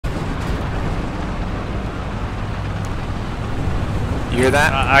hear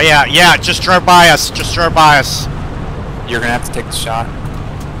that? Yeah, just drove by us. Just drove by us. You're gonna have to take the shot.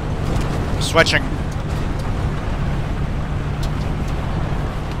 Switching.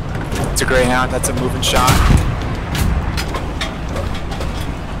 It's a Greyhound. That's a moving shot.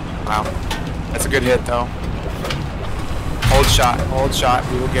 Wow. That's a good hit, though. Hold shot. Hold shot.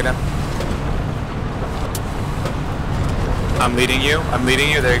 We will get him. I'm leading you. I'm leading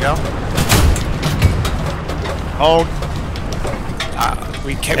you. There you go. Hold.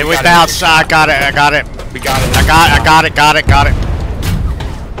 We bounced. I got it. I got it. We got it. I got it.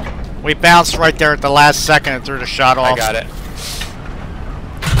 We bounced right there at the last second and threw the shot off. I got it.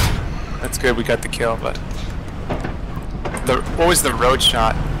 That's good. We got the kill, but what was the road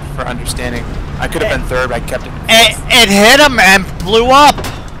shot for understanding? I could have been third, but I kept it. It hit him and blew up.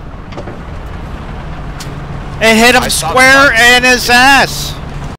 It hit him square in his ass.